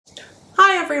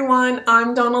Hi everyone,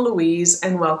 I'm Donna Louise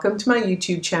and welcome to my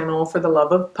YouTube channel for the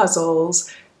love of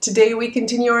puzzles. Today we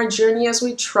continue our journey as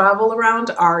we travel around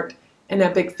art, an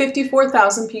epic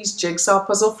 54,000 piece jigsaw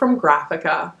puzzle from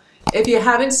Grafika. If you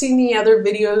haven't seen the other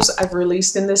videos I've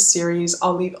released in this series,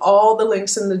 I'll leave all the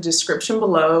links in the description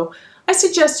below. I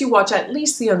suggest you watch at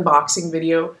least the unboxing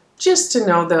video just to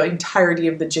know the entirety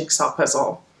of the jigsaw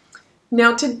puzzle.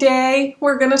 Now today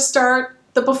we're going to start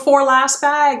the before last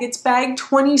bag. It's bag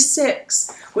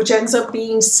 26, which ends up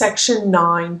being section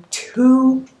 9.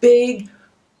 Two big,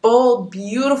 bold,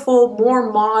 beautiful, more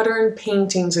modern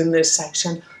paintings in this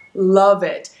section. Love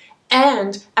it.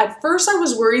 And at first I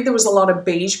was worried there was a lot of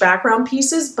beige background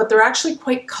pieces, but they're actually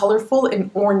quite colorful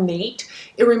and ornate.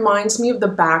 It reminds me of the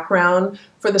background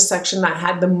for the section that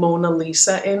had the Mona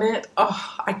Lisa in it.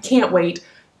 Oh, I can't wait.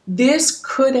 This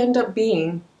could end up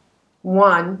being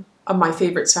one of my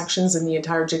favorite sections in the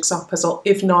entire jigsaw puzzle,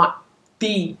 if not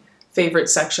the favorite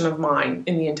section of mine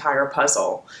in the entire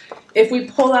puzzle. If we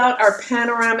pull out our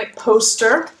panoramic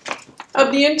poster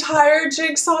of the entire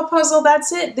jigsaw puzzle,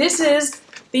 that's it. This is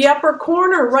the upper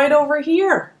corner right over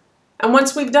here. And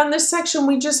once we've done this section,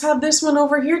 we just have this one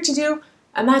over here to do,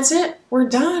 and that's it. We're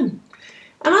done.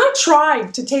 And I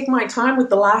tried to take my time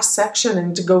with the last section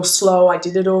and to go slow. I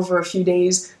did it over a few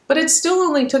days, but it still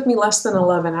only took me less than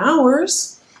 11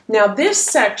 hours. Now this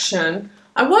section,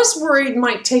 I was worried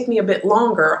might take me a bit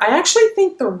longer. I actually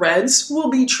think the reds will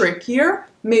be trickier,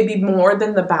 maybe more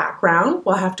than the background.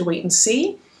 We'll have to wait and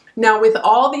see. Now with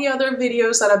all the other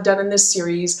videos that I've done in this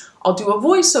series, I'll do a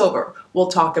voiceover. We'll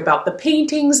talk about the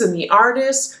paintings and the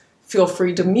artists. Feel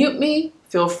free to mute me.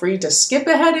 Feel free to skip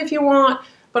ahead if you want.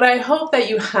 But I hope that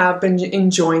you have been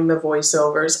enjoying the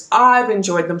voiceovers. I've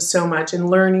enjoyed them so much and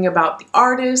learning about the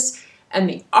artists and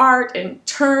the art and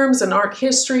terms and art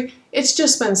history. It's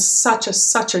just been such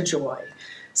a joy.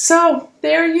 So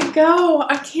there you go.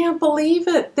 I can't believe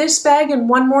it. This bag and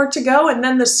one more to go, and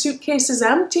then the suitcase is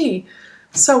empty.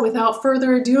 So without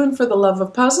further ado, and for the love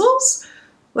of puzzles,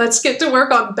 let's get to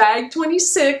work on bag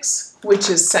 26, which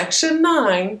is section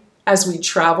 9, as we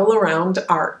travel around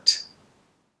art.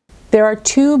 There are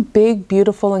two big,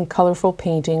 beautiful, and colorful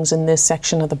paintings in this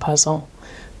section of the puzzle.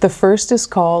 The first is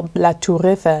called La Tour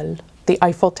Eiffel, the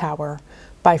Eiffel Tower,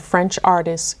 by French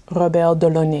artist Robert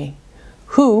Delaunay,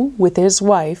 who, with his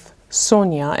wife,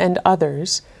 Sonia, and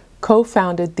others,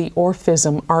 co-founded the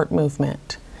Orphism art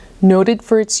movement, noted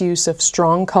for its use of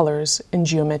strong colors and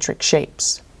geometric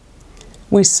shapes.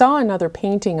 We saw another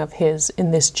painting of his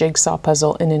in this jigsaw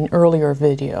puzzle in an earlier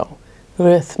video,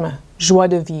 Rythme, joie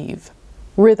de vivre,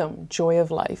 rhythm, joy of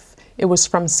life. It was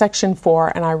from section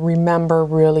 4 and I remember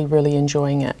really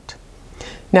enjoying it.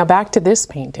 Now back to this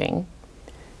painting.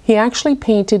 He actually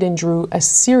painted and drew a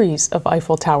series of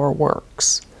Eiffel Tower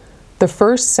works. The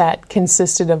first set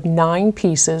consisted of 9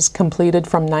 pieces completed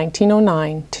from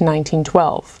 1909 to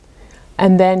 1912.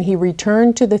 And then he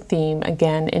returned to the theme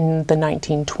again in the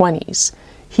 1920s.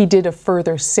 He did a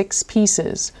further 6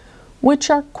 pieces, which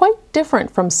are quite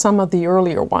different from some of the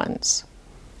earlier ones.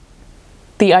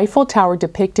 The Eiffel Tower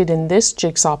depicted in this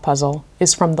jigsaw puzzle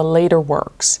is from the later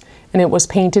works, and it was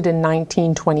painted in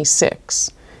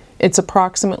 1926. It's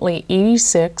approximately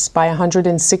 86 by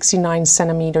 169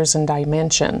 centimeters in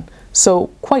dimension, so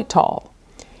quite tall,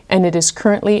 and it is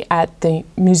currently at the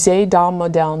Musée d'Art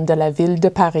Moderne de la Ville de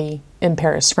Paris in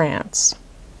Paris, France.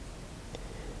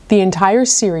 The entire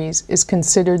series is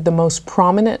considered the most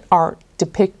prominent art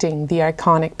depicting the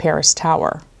iconic Paris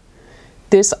Tower.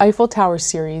 This Eiffel Tower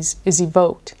series is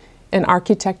evoked in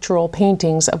architectural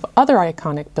paintings of other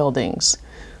iconic buildings.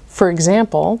 For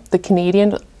example, the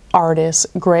Canadian artist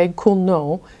Greg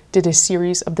Coulneau did a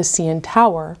series of the CN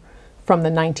Tower from the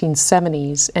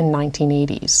 1970s and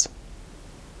 1980s.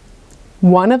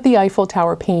 One of the Eiffel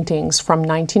Tower paintings from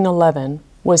 1911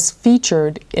 was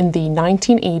featured in the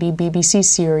 1980 BBC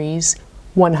series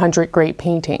 100 Great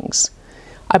Paintings.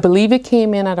 I believe it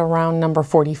came in at around number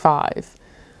 45.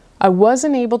 I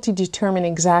wasn't able to determine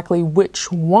exactly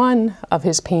which one of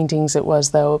his paintings it was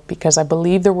though, because I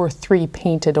believe there were 3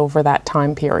 painted over that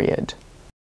time period.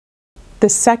 The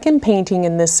second painting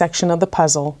in this section of the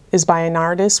puzzle is by an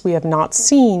artist we have not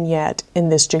seen yet in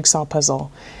this jigsaw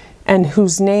puzzle, and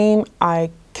whose name I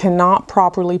cannot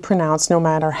properly pronounce no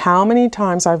matter how many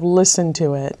times I've listened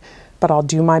to it, but I'll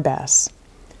do my best.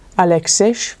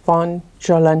 Alexej von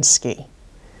Jawlensky.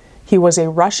 He was a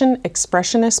Russian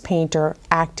expressionist painter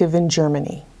active in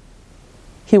Germany.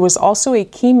 He was also a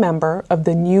key member of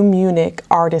the New Munich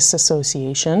Artists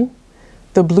Association,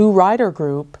 the Blue Rider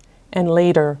Group, and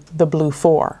later the Blue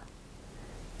Four.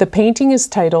 The painting is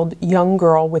titled Young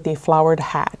Girl with a Flowered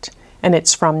Hat, and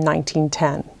it's from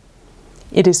 1910.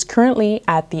 It is currently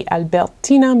at the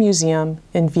Albertina Museum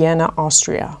in Vienna,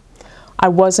 Austria. I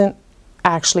wasn't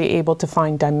actually able to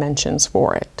find dimensions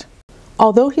for it.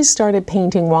 Although he started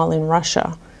painting while in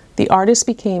Russia, the artist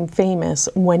became famous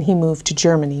when he moved to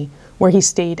Germany, where he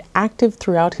stayed active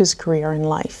throughout his career and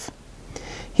life.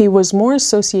 He was more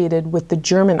associated with the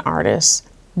German artists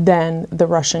than the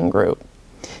Russian group.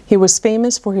 He was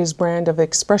famous for his brand of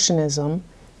expressionism,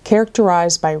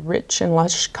 characterized by rich and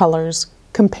lush colors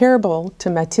comparable to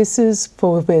Matisse's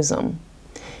Fauvism.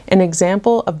 An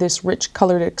example of this rich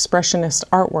colored expressionist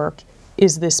artwork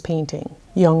is this painting,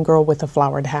 Young Girl with a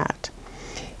Flowered Hat.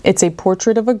 It's a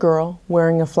portrait of a girl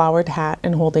wearing a flowered hat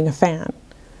and holding a fan.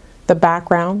 The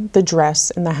background, the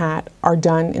dress, and the hat are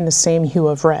done in the same hue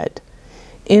of red.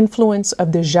 Influence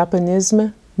of the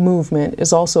Japonisme movement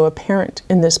is also apparent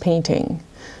in this painting.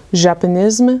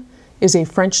 Japonisme is a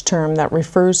French term that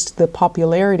refers to the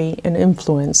popularity and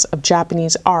influence of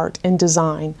Japanese art and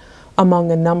design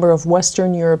among a number of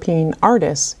Western European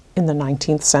artists in the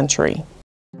 19th century.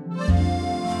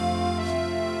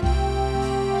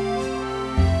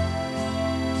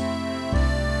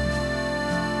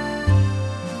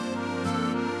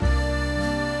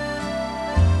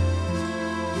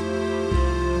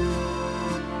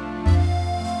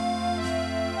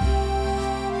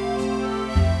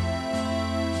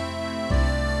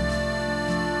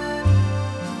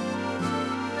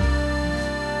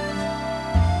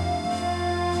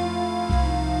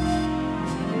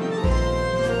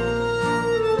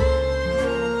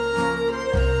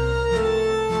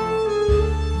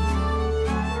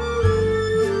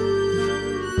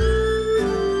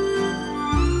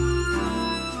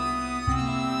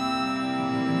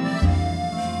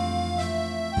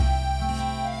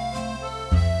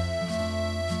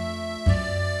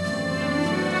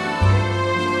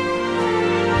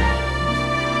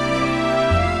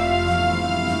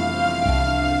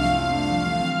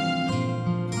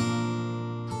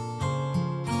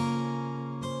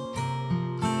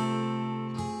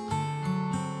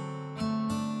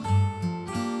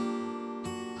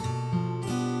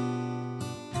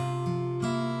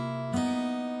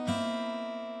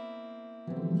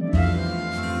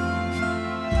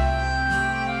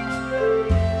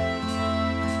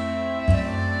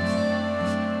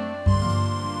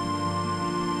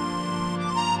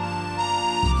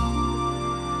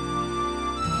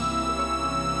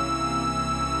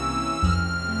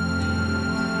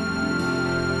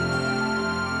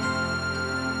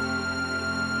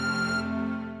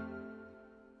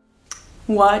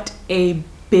 What a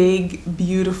big,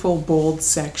 beautiful, bold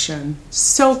section.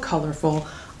 So colorful.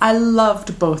 I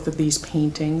loved both of these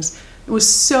paintings. It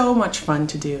was so much fun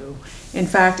to do. In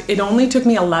fact, it only took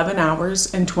me 11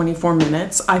 hours and 24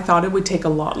 minutes. I thought it would take a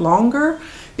lot longer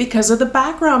because of the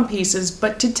background pieces,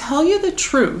 but to tell you the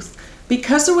truth,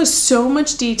 because there was so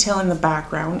much detail in the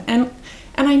background, and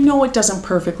I know it doesn't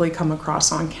perfectly come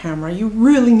across on camera, you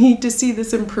really need to see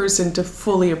this in person to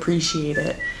fully appreciate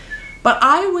it. But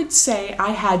I would say I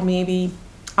had maybe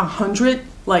 100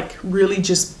 like really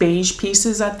just beige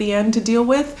pieces at the end to deal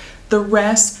with. The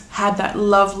rest had that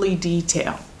lovely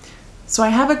detail. So I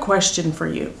have a question for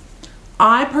you.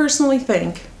 I personally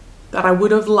think that I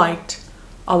would have liked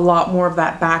a lot more of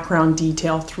that background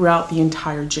detail throughout the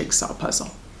entire jigsaw puzzle.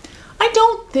 I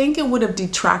don't think it would have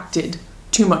detracted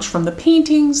too much from the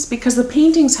paintings because the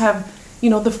paintings have,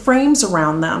 the frames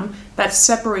around them that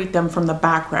separate them from the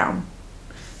background.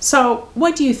 So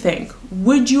what do you think?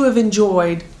 Would you have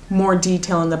enjoyed more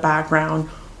detail in the background,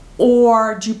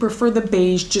 or do you prefer the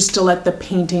beige just to let the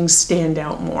paintings stand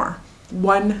out more?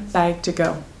 One bag to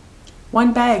go.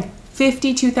 One bag,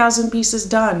 52,000 pieces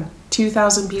done,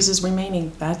 2,000 pieces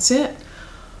remaining. That's it.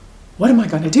 What am I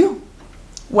gonna do?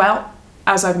 Well,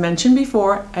 as I've mentioned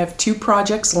before, I have two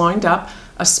projects lined up,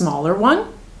 a smaller one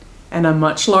and a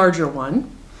much larger one.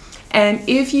 And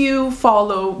if you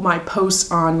follow my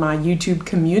posts on my YouTube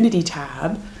community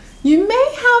tab, you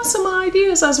may have some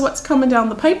ideas as what's coming down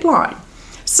the pipeline.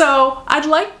 So I'd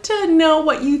like to know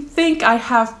what you think I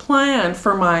have planned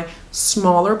for my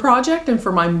smaller project and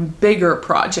for my bigger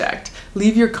project.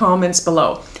 Leave your comments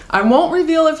below. I won't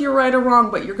reveal if you're right or wrong,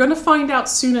 but you're gonna find out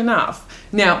soon enough.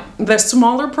 Now, the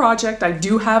smaller project I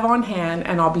do have on hand,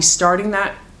 and I'll be starting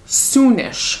that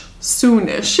soonish.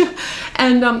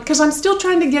 And because I'm still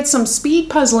trying to get some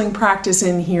speed puzzling practice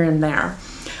in here and there.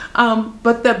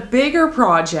 But the bigger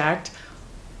project,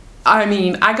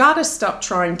 I gotta stop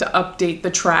trying to update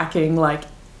the tracking like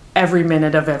every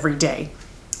minute of every day.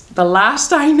 The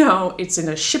last I know, it's in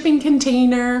a shipping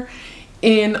container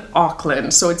in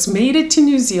Auckland. So it's made it to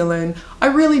New Zealand. I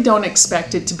really don't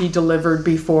expect it to be delivered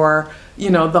before you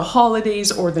know, the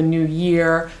holidays or the new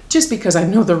year, just because I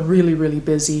know they're really, really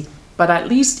busy. But at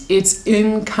least it's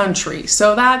in country.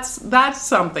 So that's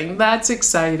something, that's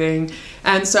exciting.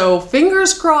 And so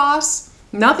fingers crossed,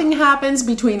 nothing happens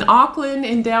between Auckland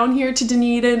and down here to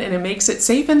Dunedin, and it makes it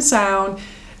safe and sound.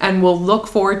 And we'll look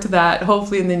forward to that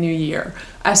hopefully in the new year.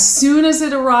 As soon as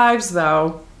it arrives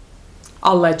though,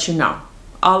 I'll let you know.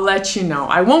 I'll let you know.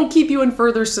 I won't keep you in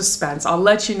further suspense. I'll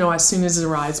let you know as soon as it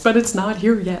arrives, but it's not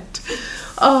here yet.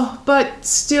 Oh, but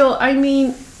still, I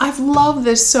mean, I've loved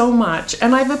this so much,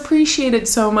 and I've appreciated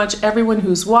so much everyone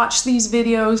who's watched these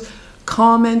videos,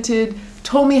 commented,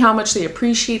 told me how much they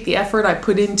appreciate the effort I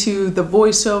put into the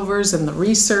voiceovers and the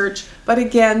research. But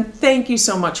again, thank you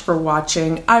so much for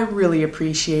watching. I really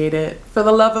appreciate it. For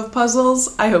the love of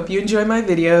puzzles, I hope you enjoy my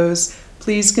videos.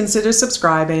 Please consider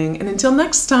subscribing, and until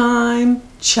next time,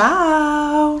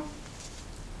 ciao!